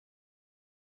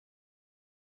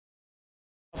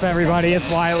What's up everybody,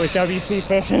 it's Wyatt with WC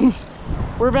Fishing.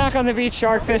 We're back on the beach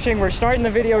shark fishing. We're starting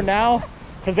the video now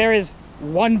because there is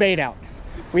one bait out.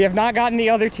 We have not gotten the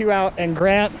other two out and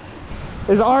Grant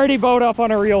is already bowed up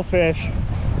on a real fish.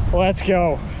 Let's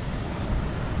go.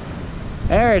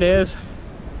 There it is.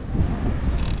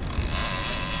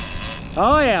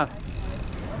 Oh yeah.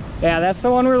 Yeah, that's the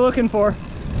one we're looking for.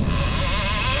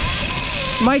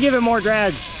 Might give it more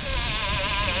drag.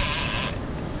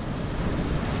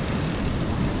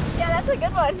 Yeah, that's a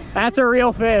good one. That's a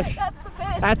real fish. That's the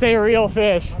fish. That's a real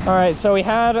fish. All right, so we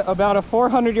had about a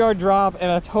 400-yard drop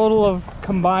and a total of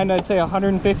combined, I'd say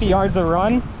 150 yards of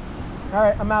run. All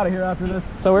right, I'm out of here after this.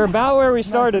 So we're about where we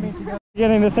started.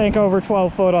 Beginning to think over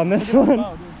 12 foot on this one.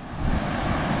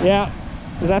 Yeah.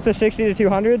 Is that the 60 to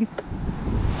 200?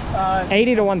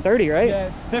 80 to 130, right? Yeah,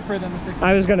 it's stiffer than the 60.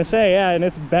 I was gonna say, yeah, and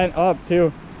it's bent up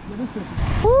too.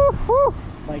 Woo, woo.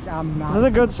 Like, I'm not. This is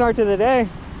a good start to the day.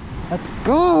 Let's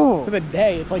go. To the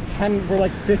day. It's like 10, we're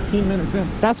like 15 minutes in.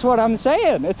 That's what I'm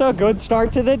saying. It's a good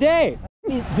start to the day.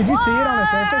 Did you see it on the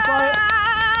surface, Wyatt?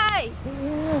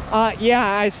 Yeah,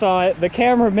 I saw it. The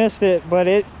camera missed it, but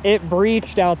it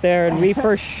breached out there, and we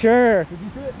for sure, Did you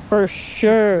see it? for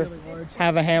sure Really large.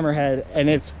 have a hammerhead, and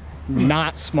it's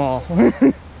not small.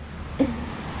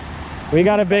 We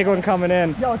got a big one coming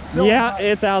in. Yo, it's still Yeah, hot.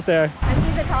 it's out there. I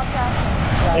see the top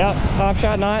shot. Yep, top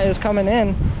shot knot is coming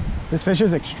in. This fish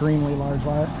is extremely large,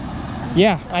 Wyatt.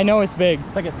 Yeah, I know it's big.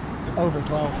 It's like it's over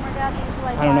 12. My dad used to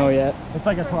like I don't know wise. yet. It's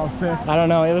like a 12.6. I don't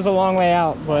know. It was a long way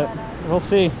out, but we'll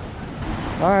see.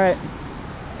 All right,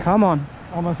 come on,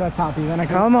 Almost at toppy. Then I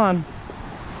can. come on.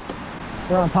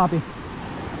 We're on toppy.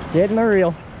 Get in the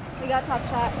reel. We got top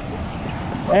shot.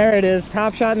 There it is.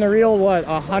 Top shot in the reel. What,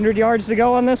 100 yards to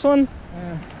go on this one?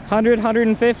 100,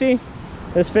 150.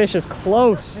 This fish is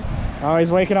close. Oh,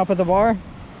 he's waking up at the bar.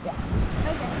 Okay.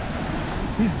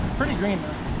 He's pretty green though.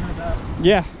 Not bad.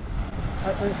 Yeah.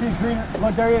 If he's green,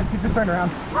 look, there he is. He just turned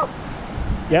around.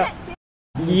 Yep.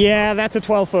 Yeah, that's a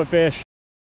 12-foot fish.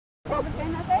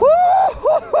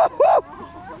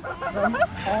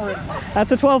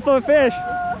 That's a 12-foot fish.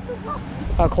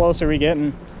 How close are we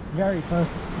getting? Very close.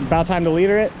 About time to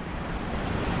leader it.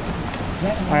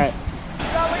 All right.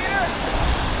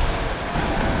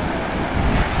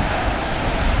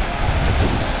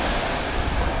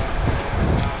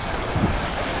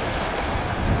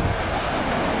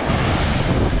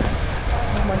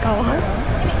 Oh my God.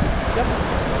 Yep.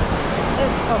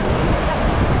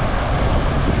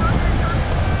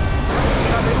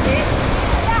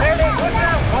 There it is. Watch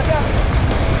out. Watch out.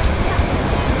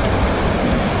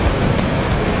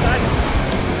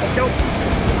 Let's go.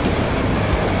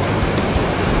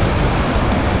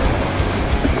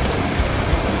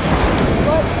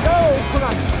 Go. Come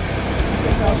on.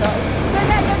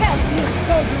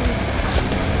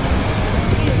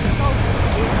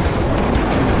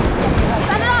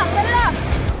 Set it off, set it off.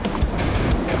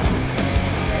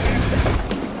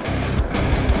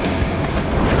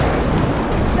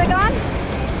 Is it gone?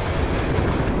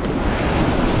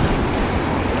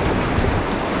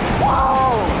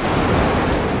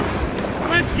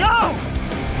 Let's go.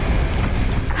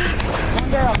 One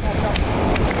day I'll catch up.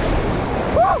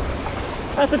 Woo!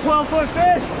 That's a 12-foot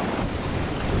fish.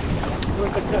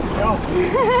 Let's go.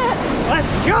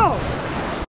 Let's go.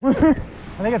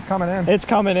 I think it's coming in. It's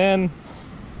coming in.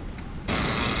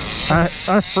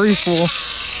 A free spool.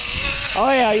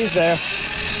 Oh yeah, he's there.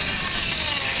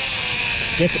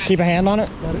 Keep a hand on it.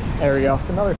 Got it. There we go. It's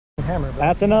another hammer, but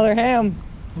That's another ham.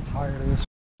 I'm tired of this.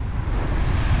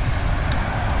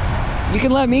 You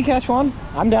can let me catch one.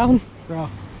 I'm down. Bro.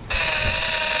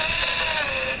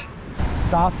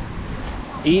 Stopped.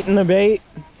 Eating the bait.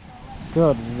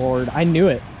 Good Lord, I knew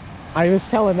it. I was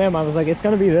telling them, I was like, it's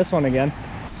gonna be this one again.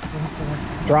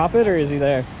 Drop it, or is he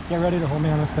there? Get ready to hold me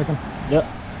on this thick one. Yep.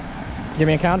 Give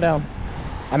me a countdown.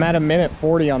 I'm at a minute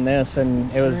 40 on this, and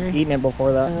it was 3, eating it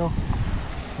before that. 2,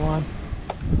 1.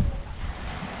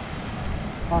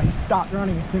 Oh, he stopped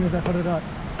running as soon as I put it up.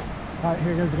 All right,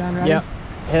 here goes again. Ready? Yep.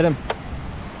 Hit him.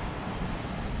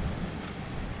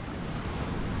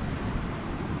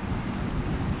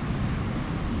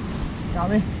 Got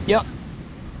me? Yep.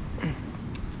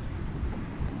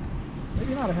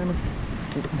 Maybe not a hammer.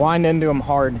 Wind into him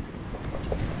hard.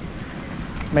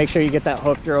 Make sure you get that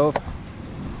hook drove.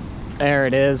 There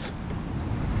it is.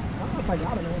 I don't know if I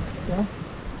got it, man. Yeah?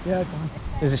 Yeah, it's on.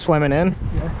 Is he swimming in?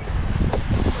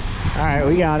 Yeah. All right,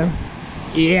 we got him.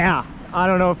 Yeah. I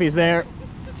don't know if he's there.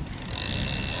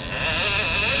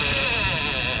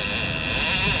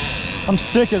 I'm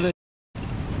sick of it.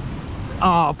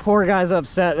 Oh, poor guy's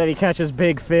upset that he catches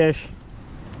big fish.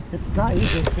 It's not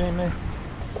easy, game, man.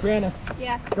 Brianna,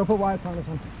 Yeah. go put Wyatt's on this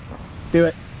one. Do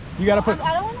it. You gotta put.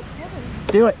 I don't want to kill him.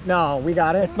 Do it. No, we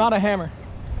got it. It's not a hammer.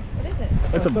 What is it?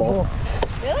 It's a bowl.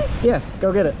 Really? Yeah,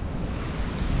 go get it.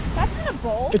 That's in a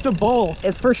bowl? It's a bowl.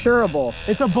 It's for sure a bowl.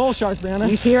 It's a bull shark, Brianna.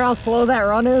 You see how slow that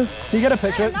run is? Can you get a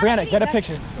picture? I'm not Brianna, eating get a that.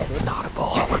 picture. It's not a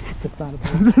bowl. It's not a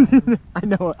bull. I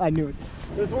know. I knew it.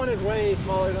 This one is way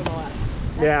smaller than the last.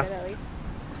 That's Yeah. good, at least.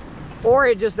 Or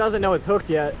it just doesn't know it's hooked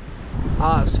yet.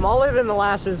 Smaller than the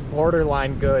last is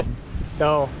borderline good,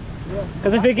 though. Yeah.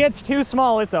 Because if it gets too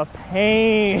small, it's a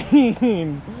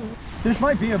pain. This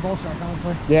might be a bull shark,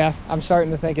 honestly. Yeah, I'm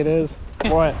starting to think it is.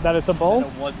 What? That it's a bull?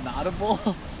 It was not a bull.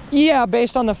 Yeah,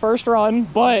 based on the first run,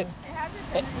 but It hasn't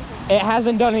done anything. it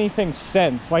hasn't done anything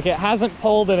since. Like, it hasn't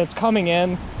pulled and it's coming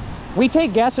in. We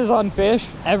take guesses on fish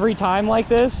every time like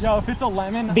this. Yo, if it's a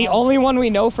lemon, The only one we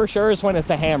know for sure is when it's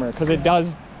a hammer, because it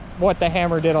does what the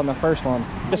hammer did on the first one.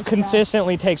 Just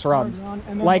consistently takes runs.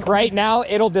 Like right now,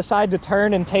 it'll decide to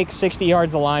turn and take 60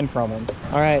 yards of line from him.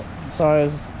 All right, so I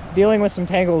was dealing with some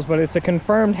tangles, but it's a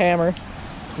confirmed hammer.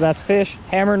 So that's fish,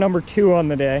 hammer number 2 on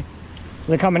the day. Is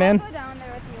it coming in? I'll go down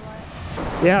there with you,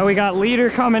 Wyatt. Yeah, we got leader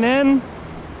coming in.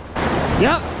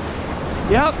 Yep,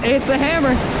 yep, it's a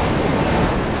hammer.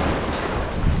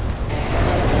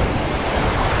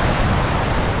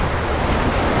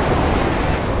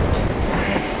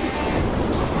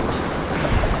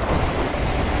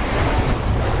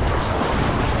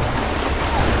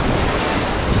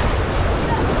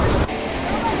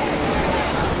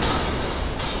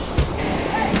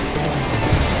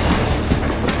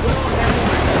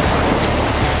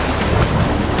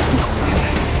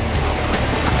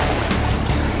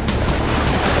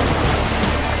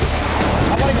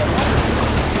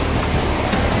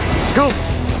 Go.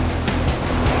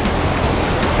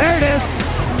 There it is.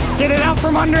 Get it out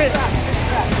from under it.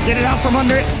 Get it out from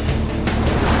under it.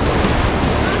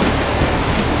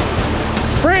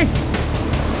 Free.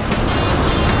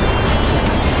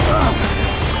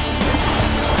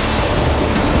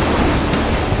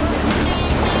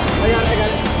 I got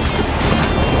it.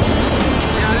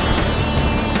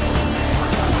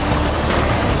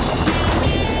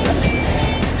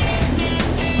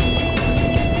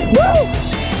 Woo!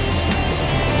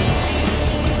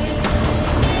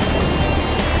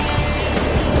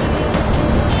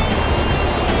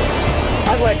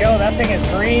 I'd let go. That thing is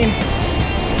green.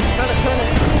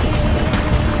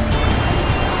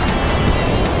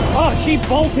 Oh, she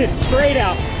bolted straight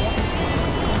out.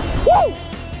 Woo!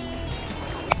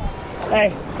 Hey,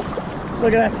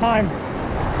 look at that time.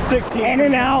 16. In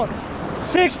and out.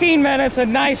 16 minutes, a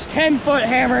nice 10-foot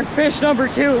hammer. Fish number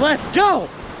 2. Let's go!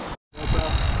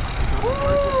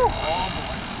 Woo!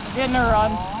 Getting a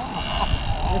run.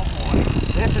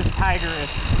 This is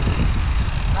tigerish.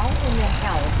 How in the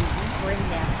hell did you bring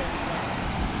that thing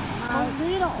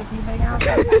down? If you hang out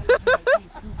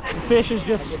The fish is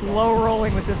just slow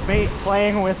rolling with this bait,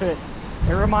 playing with it.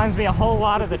 It reminds me a whole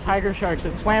lot of the tiger sharks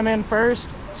that swam in first,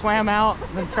 swam out,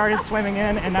 then started swimming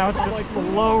in, and now it's just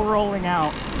slow rolling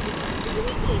out.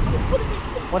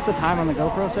 What's the time on the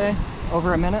GoPro say?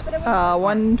 Over a minute?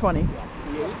 120.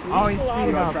 Oh, he's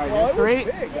speeding up. 3,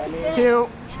 2,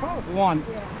 1.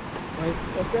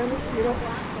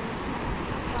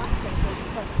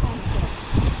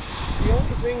 The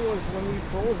only thing was when we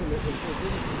frozen it was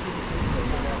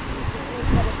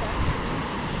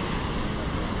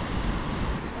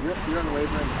You're on the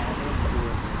wavering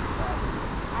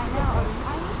I know.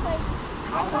 I'm just like,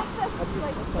 I like this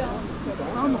like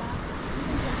stone.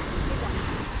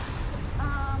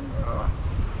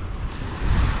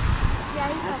 Yeah,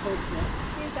 he's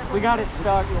definitely. We got it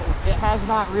stuck. It has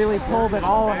not really pulled at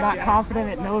all. I'm not confident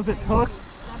it knows it's hooked,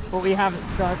 but we have it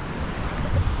stuck.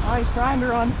 Oh, he's trying to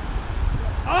run.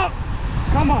 Oh,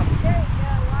 come on. There you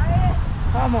go, Wyatt.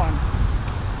 Come on.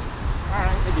 All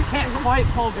right, you can't quite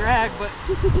pull drag, but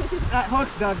that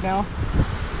hook's dug now.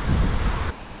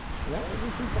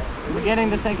 I'm beginning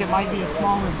to think it might be a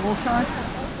smaller bull shark,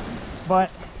 but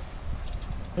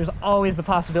there's always the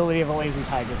possibility of a lazy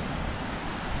tiger.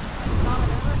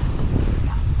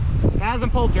 It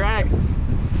hasn't pulled drag.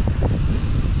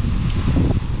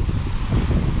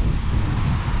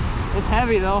 It's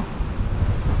heavy though.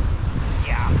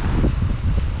 Yeah.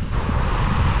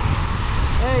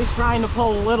 Yeah, he's trying to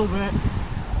pull a little bit.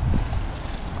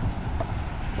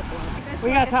 We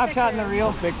got top shot in the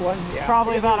reel. big one. Yeah.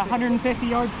 Probably about 150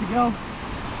 yards to go.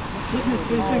 Getting this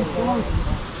thing close.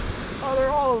 Oh,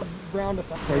 they're all round to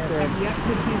Have yet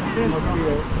to see the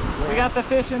fish. We got the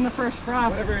fish in the first try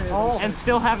and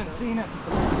still haven't seen it.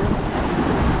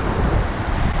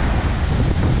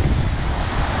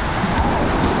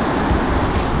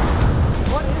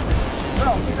 What is it?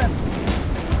 Bro, keep it.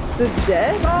 the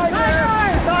day? Tiger!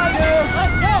 Tiger!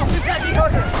 Let's go! Who's got the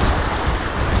hooker?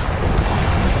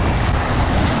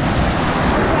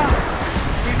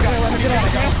 He's got it. Let me get on the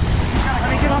tail. Let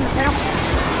me get on the tail.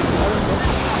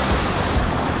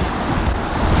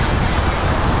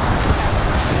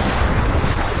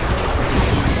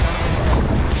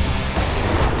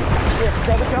 Yeah,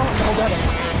 grab the tail and hold that up.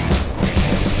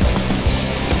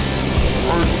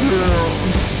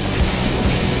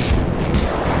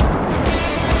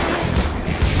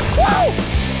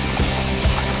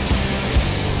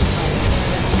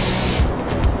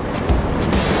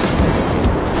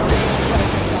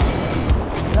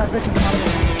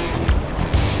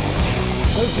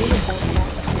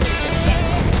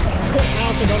 I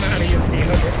also don't know how to use the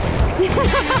hooker.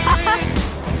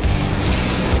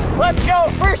 Let's go!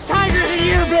 First tiger of the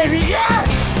year, baby! Yeah!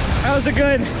 That was a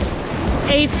good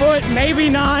 8 foot, maybe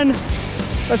 9.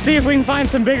 Let's see if we can find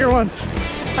some bigger ones.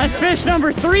 That's fish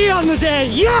number 3 on the day.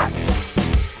 Yeah!